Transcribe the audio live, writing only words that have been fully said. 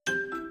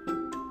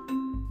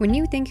When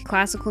you think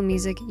classical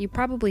music, you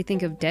probably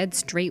think of dead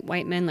straight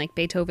white men like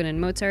Beethoven and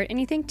Mozart, and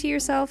you think to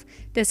yourself,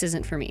 this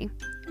isn't for me.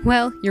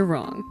 Well, you're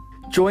wrong.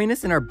 Join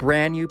us in our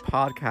brand new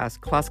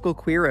podcast, Classical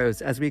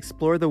Queeros, as we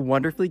explore the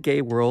wonderfully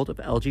gay world of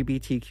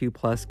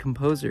LGBTQ+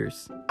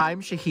 composers. I'm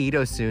Shahid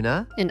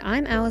Osuna. And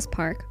I'm Alice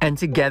Park. And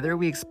together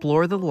we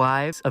explore the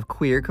lives of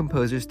queer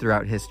composers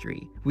throughout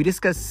history. We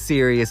discuss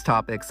serious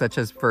topics such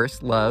as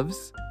first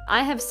loves.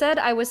 I have said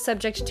I was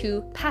subject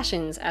to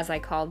passions, as I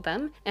called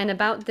them, and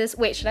about this...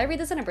 Wait, should I read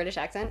this in a British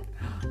accent?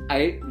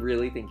 I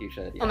really think you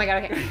should. Yeah. Oh my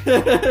god,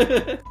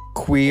 okay.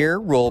 Queer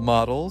role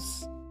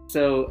models.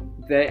 So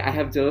I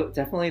have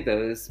definitely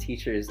those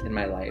teachers in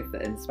my life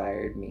that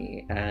inspired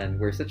me and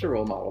were such a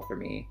role model for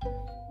me.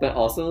 But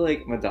also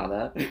like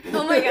Madonna.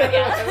 Oh my god,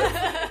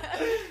 yeah.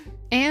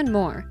 And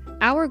more.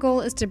 Our goal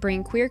is to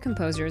bring queer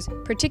composers,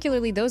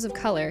 particularly those of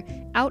color,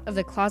 out of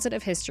the closet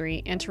of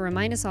history and to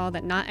remind us all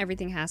that not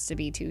everything has to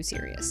be too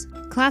serious.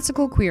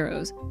 Classical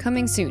Queeros,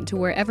 coming soon to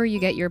wherever you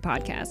get your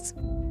podcasts.